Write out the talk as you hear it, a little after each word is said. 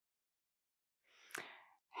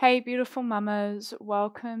Hey, beautiful mamas,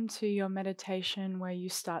 welcome to your meditation where you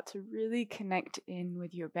start to really connect in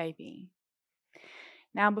with your baby.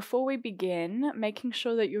 Now, before we begin, making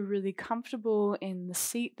sure that you're really comfortable in the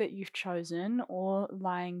seat that you've chosen or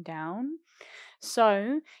lying down.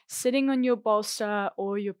 So, sitting on your bolster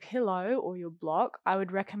or your pillow or your block, I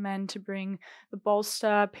would recommend to bring the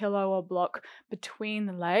bolster, pillow, or block between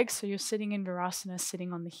the legs. So, you're sitting in Virasana,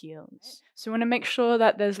 sitting on the heels. So, you want to make sure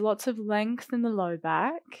that there's lots of length in the low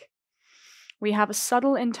back. We have a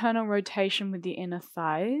subtle internal rotation with the inner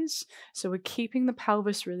thighs. So, we're keeping the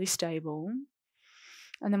pelvis really stable.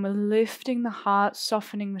 And then we're lifting the heart,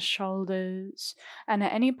 softening the shoulders. And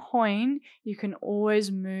at any point, you can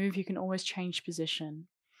always move, you can always change position.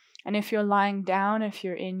 And if you're lying down, if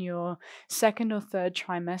you're in your second or third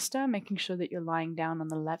trimester, making sure that you're lying down on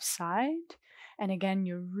the left side. And again,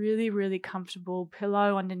 you're really, really comfortable.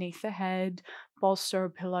 Pillow underneath the head, bolster or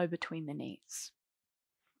pillow between the knees.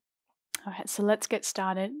 All right, so let's get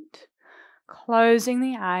started. Closing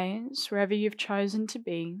the eyes wherever you've chosen to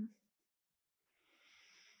be.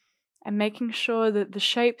 And making sure that the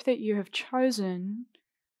shape that you have chosen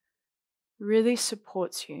really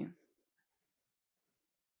supports you.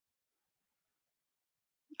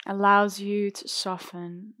 Allows you to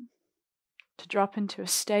soften, to drop into a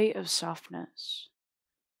state of softness.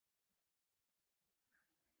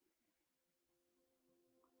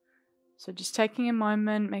 So just taking a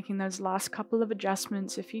moment, making those last couple of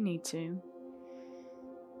adjustments if you need to.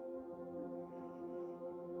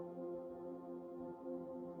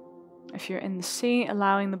 If you're in the seat,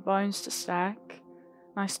 allowing the bones to stack.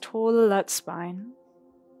 Nice tall alert spine.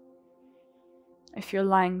 If you're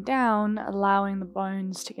lying down, allowing the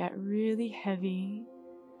bones to get really heavy,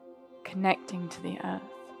 connecting to the earth.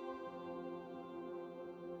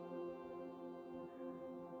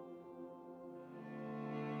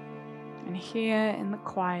 And here in the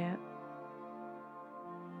quiet,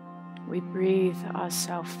 we breathe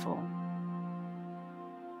ourselves full.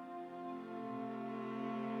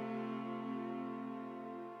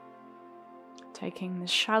 Taking the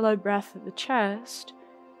shallow breath at the chest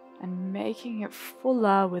and making it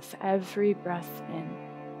fuller with every breath in.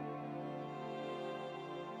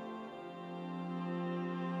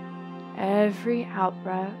 Every out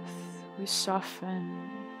breath, we soften,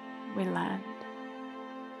 we land.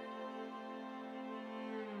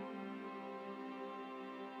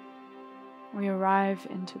 We arrive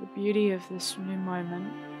into the beauty of this new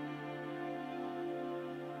moment.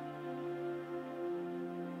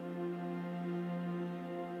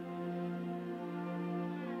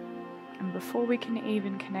 And before we can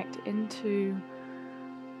even connect into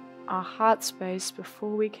our heart space,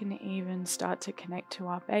 before we can even start to connect to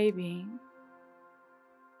our baby,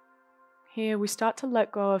 here we start to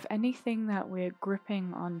let go of anything that we're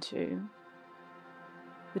gripping onto,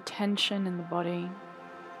 the tension in the body,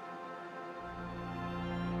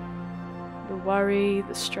 the worry,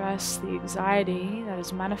 the stress, the anxiety that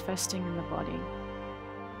is manifesting in the body.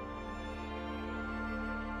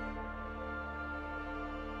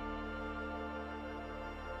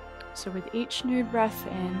 So with each new breath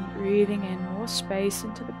in, breathing in more space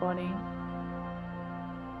into the body.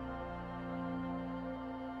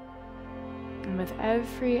 And with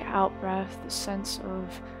every out breath, the sense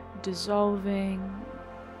of dissolving,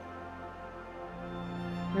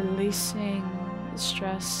 releasing the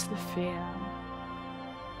stress, the fear,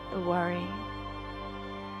 the worry.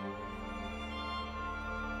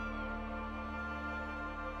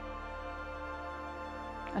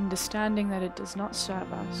 Understanding that it does not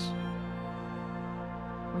serve us.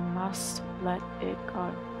 We must let it go.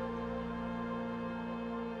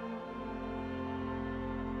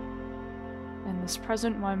 In this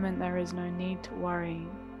present moment, there is no need to worry.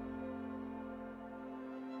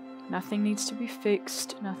 Nothing needs to be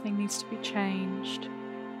fixed, nothing needs to be changed.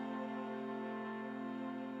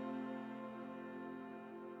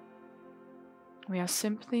 We are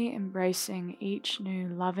simply embracing each new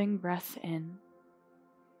loving breath in.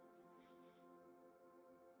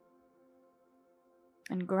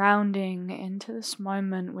 And grounding into this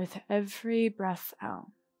moment with every breath out.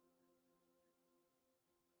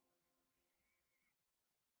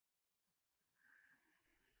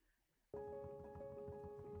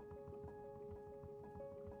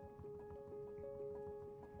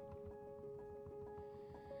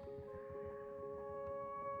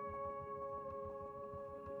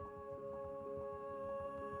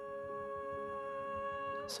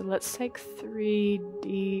 So let's take 3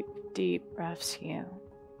 deep breaths here.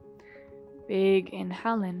 Big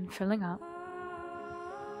inhale in, filling up.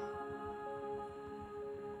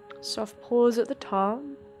 Soft pause at the top,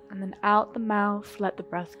 and then out the mouth, let the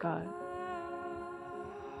breath go.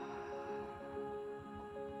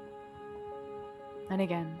 And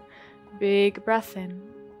again, big breath in.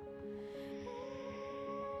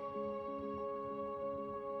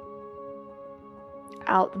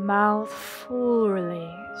 Out the mouth, full release.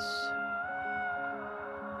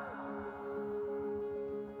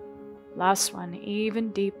 Last one,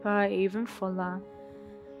 even deeper, even fuller.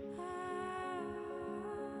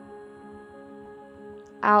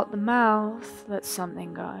 Out the mouth, let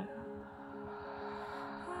something go.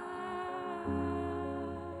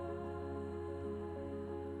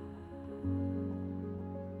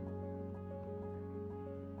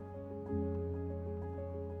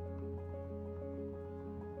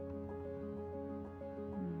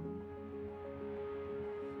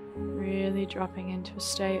 Really dropping into a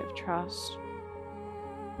state of trust.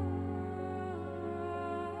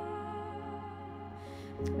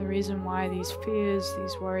 The reason why these fears,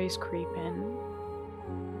 these worries creep in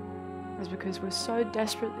is because we're so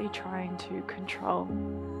desperately trying to control.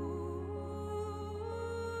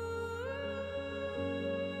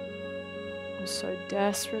 We're so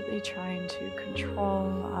desperately trying to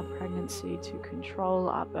control our pregnancy, to control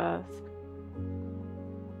our birth.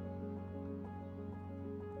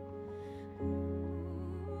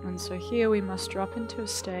 And so here we must drop into a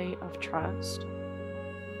state of trust.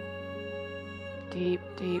 Deep,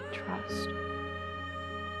 deep trust.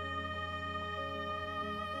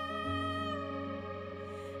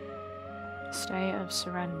 State of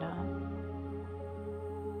surrender.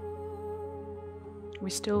 We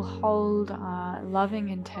still hold our loving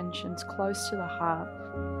intentions close to the heart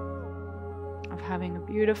of having a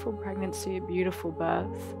beautiful pregnancy, a beautiful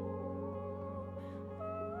birth.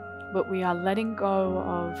 But we are letting go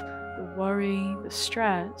of the worry, the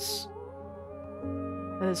stress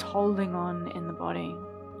that is holding on in the body,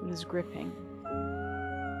 that is gripping.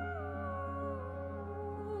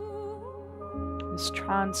 This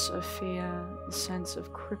trance of fear, the sense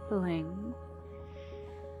of crippling,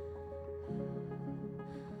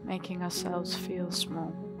 making ourselves feel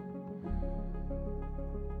small.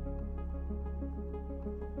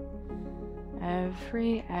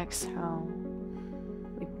 Every exhale,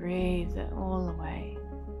 we breathe it all away.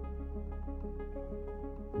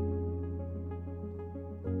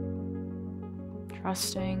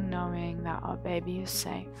 Trusting, knowing that our baby is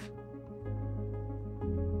safe,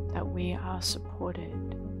 that we are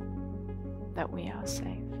supported, that we are safe.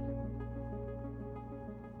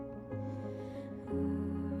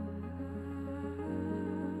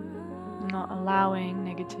 Not allowing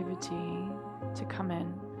negativity to come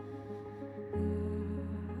in.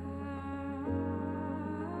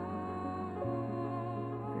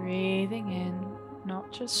 Breathing in,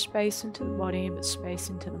 not just space into the body, but space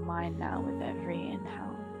into the mind now with every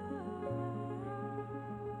inhale.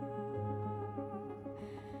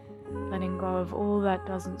 Letting go of all that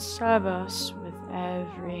doesn't serve us with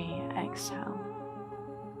every exhale.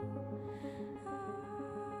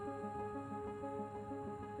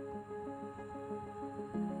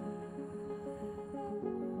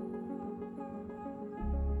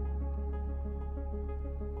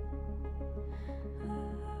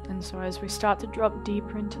 And so as we start to drop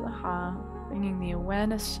deeper into the heart, bringing the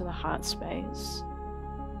awareness to the heart space,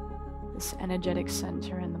 this energetic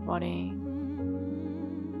center in the body,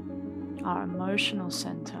 our emotional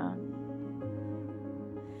center,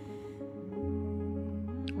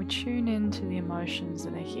 we tune into the emotions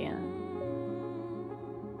that are here.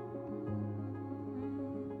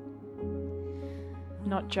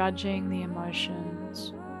 Not judging the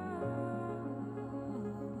emotions,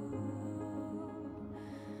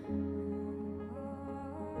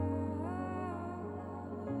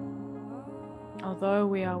 although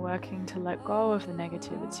we are working to let go of the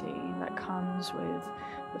negativity that comes with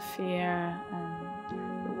the fear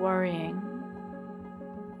and the worrying,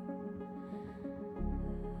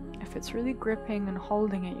 if it's really gripping and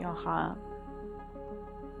holding at your heart,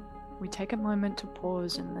 we take a moment to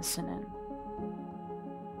pause and listen in,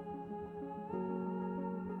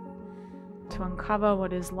 to uncover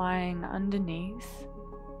what is lying underneath.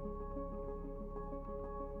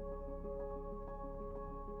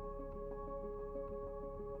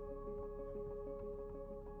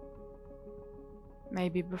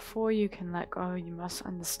 Maybe before you can let go, you must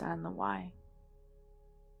understand the why.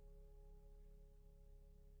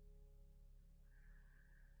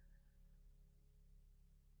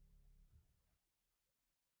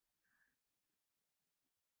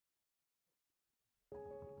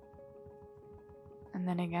 And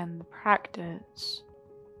then again, the practice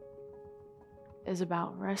is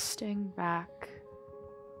about resting back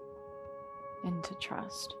into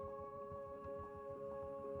trust.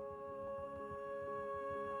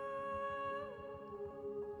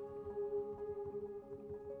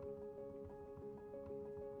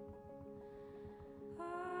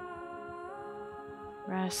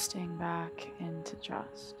 resting back into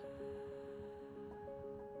trust.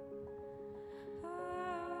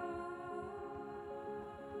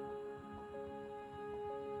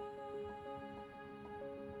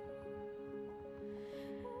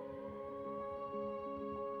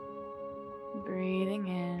 Breathing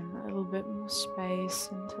in a little bit more space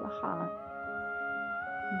into the heart.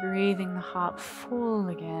 Breathing the heart full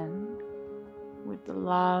again with the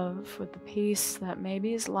love, with the peace that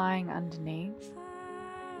maybe is lying underneath.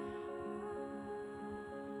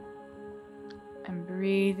 And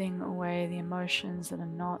breathing away the emotions that are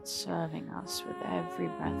not serving us with every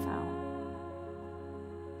breath out.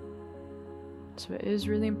 So it is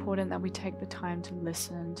really important that we take the time to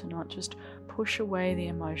listen, to not just push away the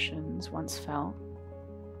emotions once felt.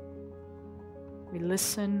 We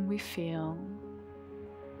listen, we feel,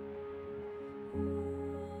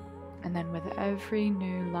 and then with every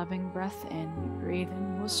new loving breath in, we breathe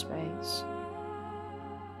in more space.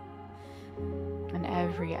 And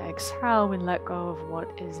every exhale, we let go of what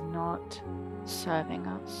is not serving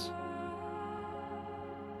us.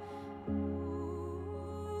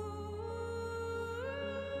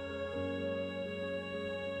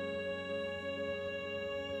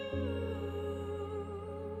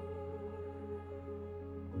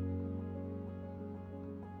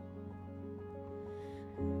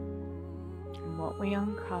 And what we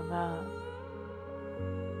uncover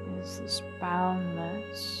is this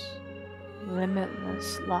boundless,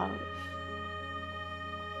 limitless love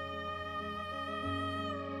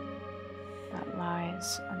that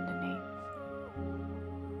lies underneath.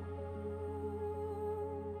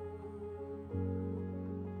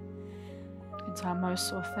 It's our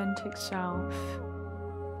most authentic self.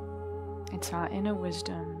 It's our inner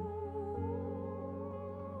wisdom.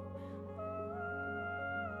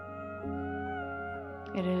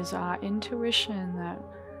 It is our intuition that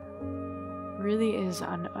really is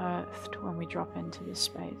unearthed when we drop into this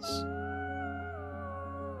space.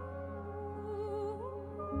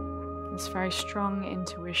 This very strong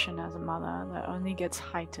intuition as a mother that only gets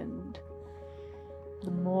heightened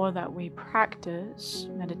the more that we practice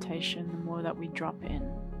meditation, the more that we drop in.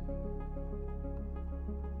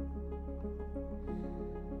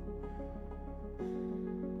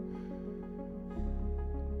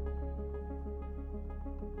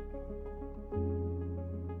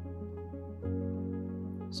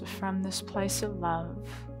 So from this place of love,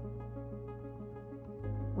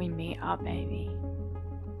 we meet our baby.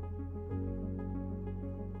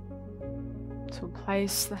 So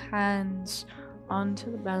place the hands onto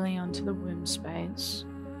the belly, onto the womb space,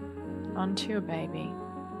 onto your baby.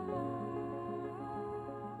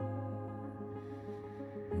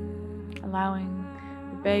 Allowing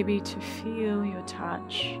the baby to feel your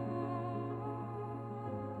touch,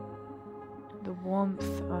 the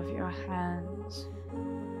warmth of your hands,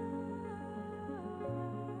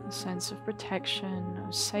 the sense of protection,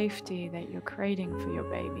 of safety that you're creating for your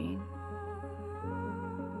baby.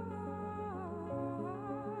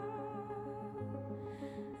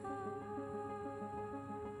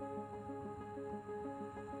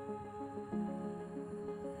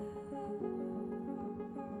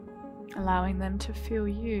 Allowing them to feel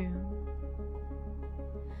you.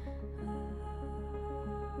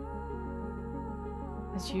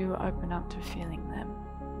 As you open up to feeling them.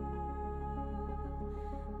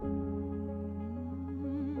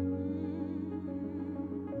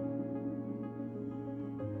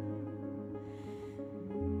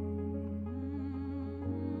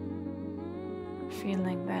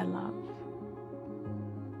 Feeling their love,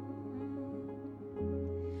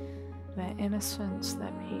 their innocence,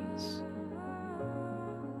 their peace.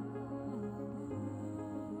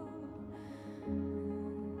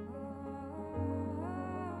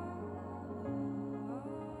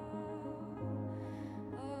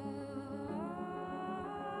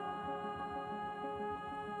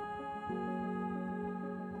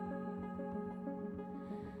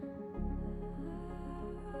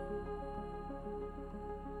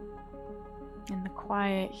 In the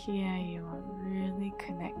quiet here, you are really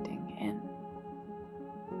connecting in.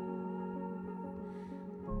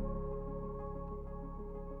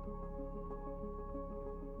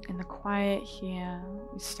 In the quiet here,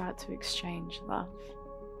 we start to exchange love.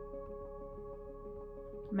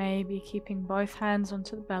 Maybe keeping both hands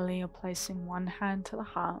onto the belly or placing one hand to the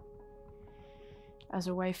heart as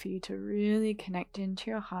a way for you to really connect into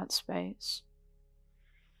your heart space.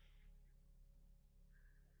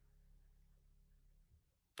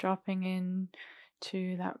 Dropping in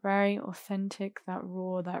to that very authentic, that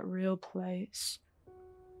raw, that real place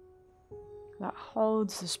that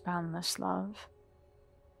holds this boundless love.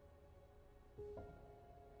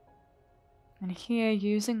 And here,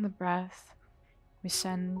 using the breath, we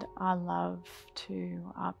send our love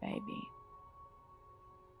to our baby.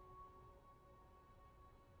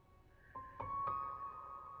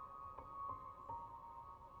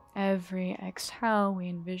 Every exhale, we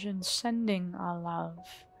envision sending our love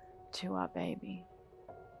to our baby.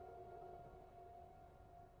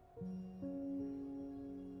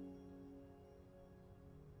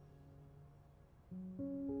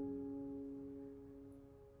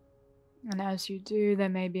 And as you do, there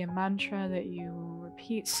may be a mantra that you will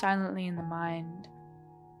repeat silently in the mind.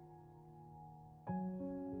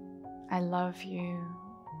 I love you.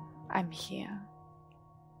 I'm here.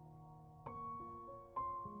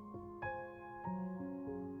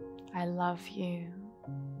 I love you.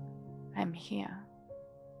 I'm here.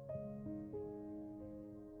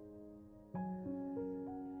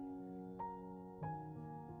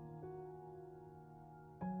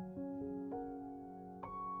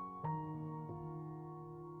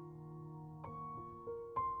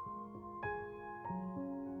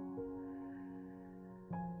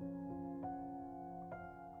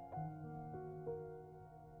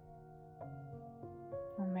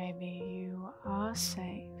 Or maybe you are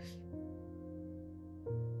safe.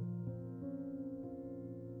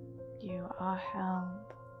 You are held.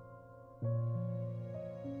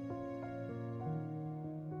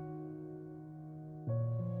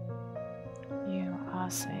 You are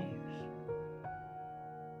safe.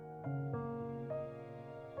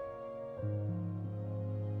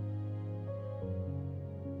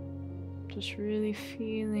 Just really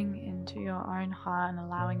feeling into your own heart and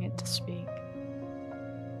allowing it to speak.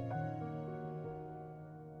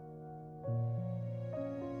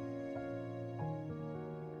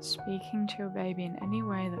 Speaking to your baby in any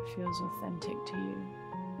way that feels authentic to you.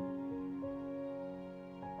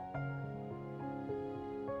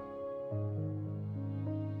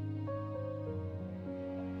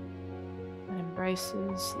 That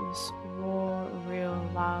embraces this raw, real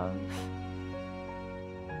love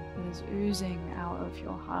that is oozing out of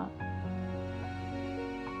your heart,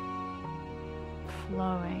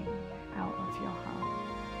 flowing out of your heart.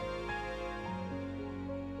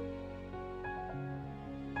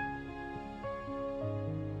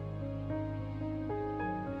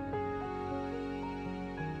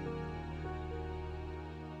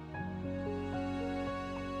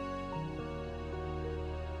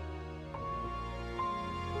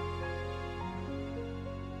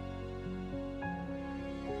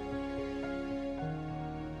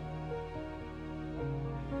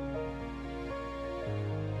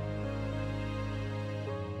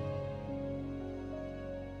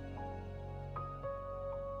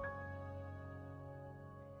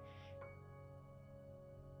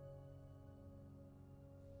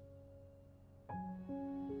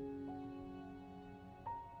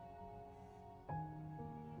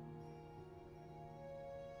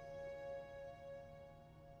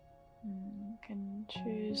 You can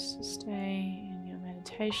choose to stay in your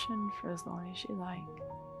meditation for as long as you like.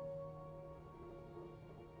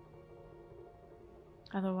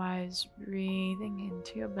 Otherwise, breathing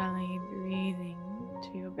into your belly, breathing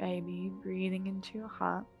to your baby, breathing into your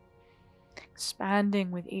heart,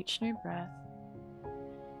 expanding with each new breath.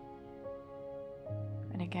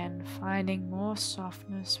 And again, finding more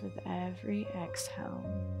softness with every exhale.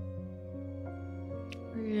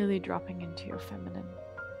 Really dropping into your feminine.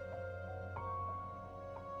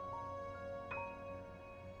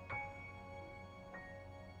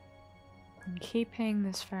 And keeping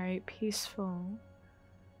this very peaceful,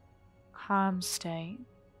 calm state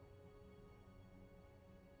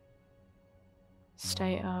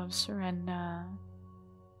of surrender,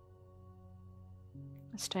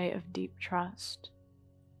 a state of deep trust,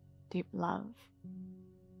 deep love.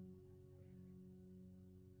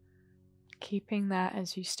 Keeping that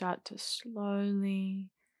as you start to slowly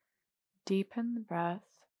deepen the breath.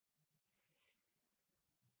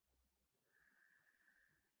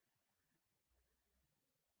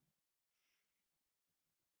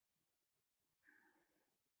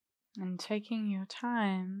 And taking your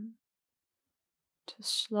time to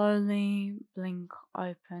slowly blink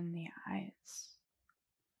open the eyes.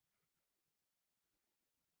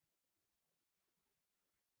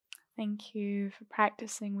 Thank you for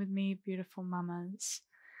practicing with me, beautiful mamas.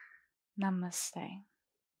 Namaste.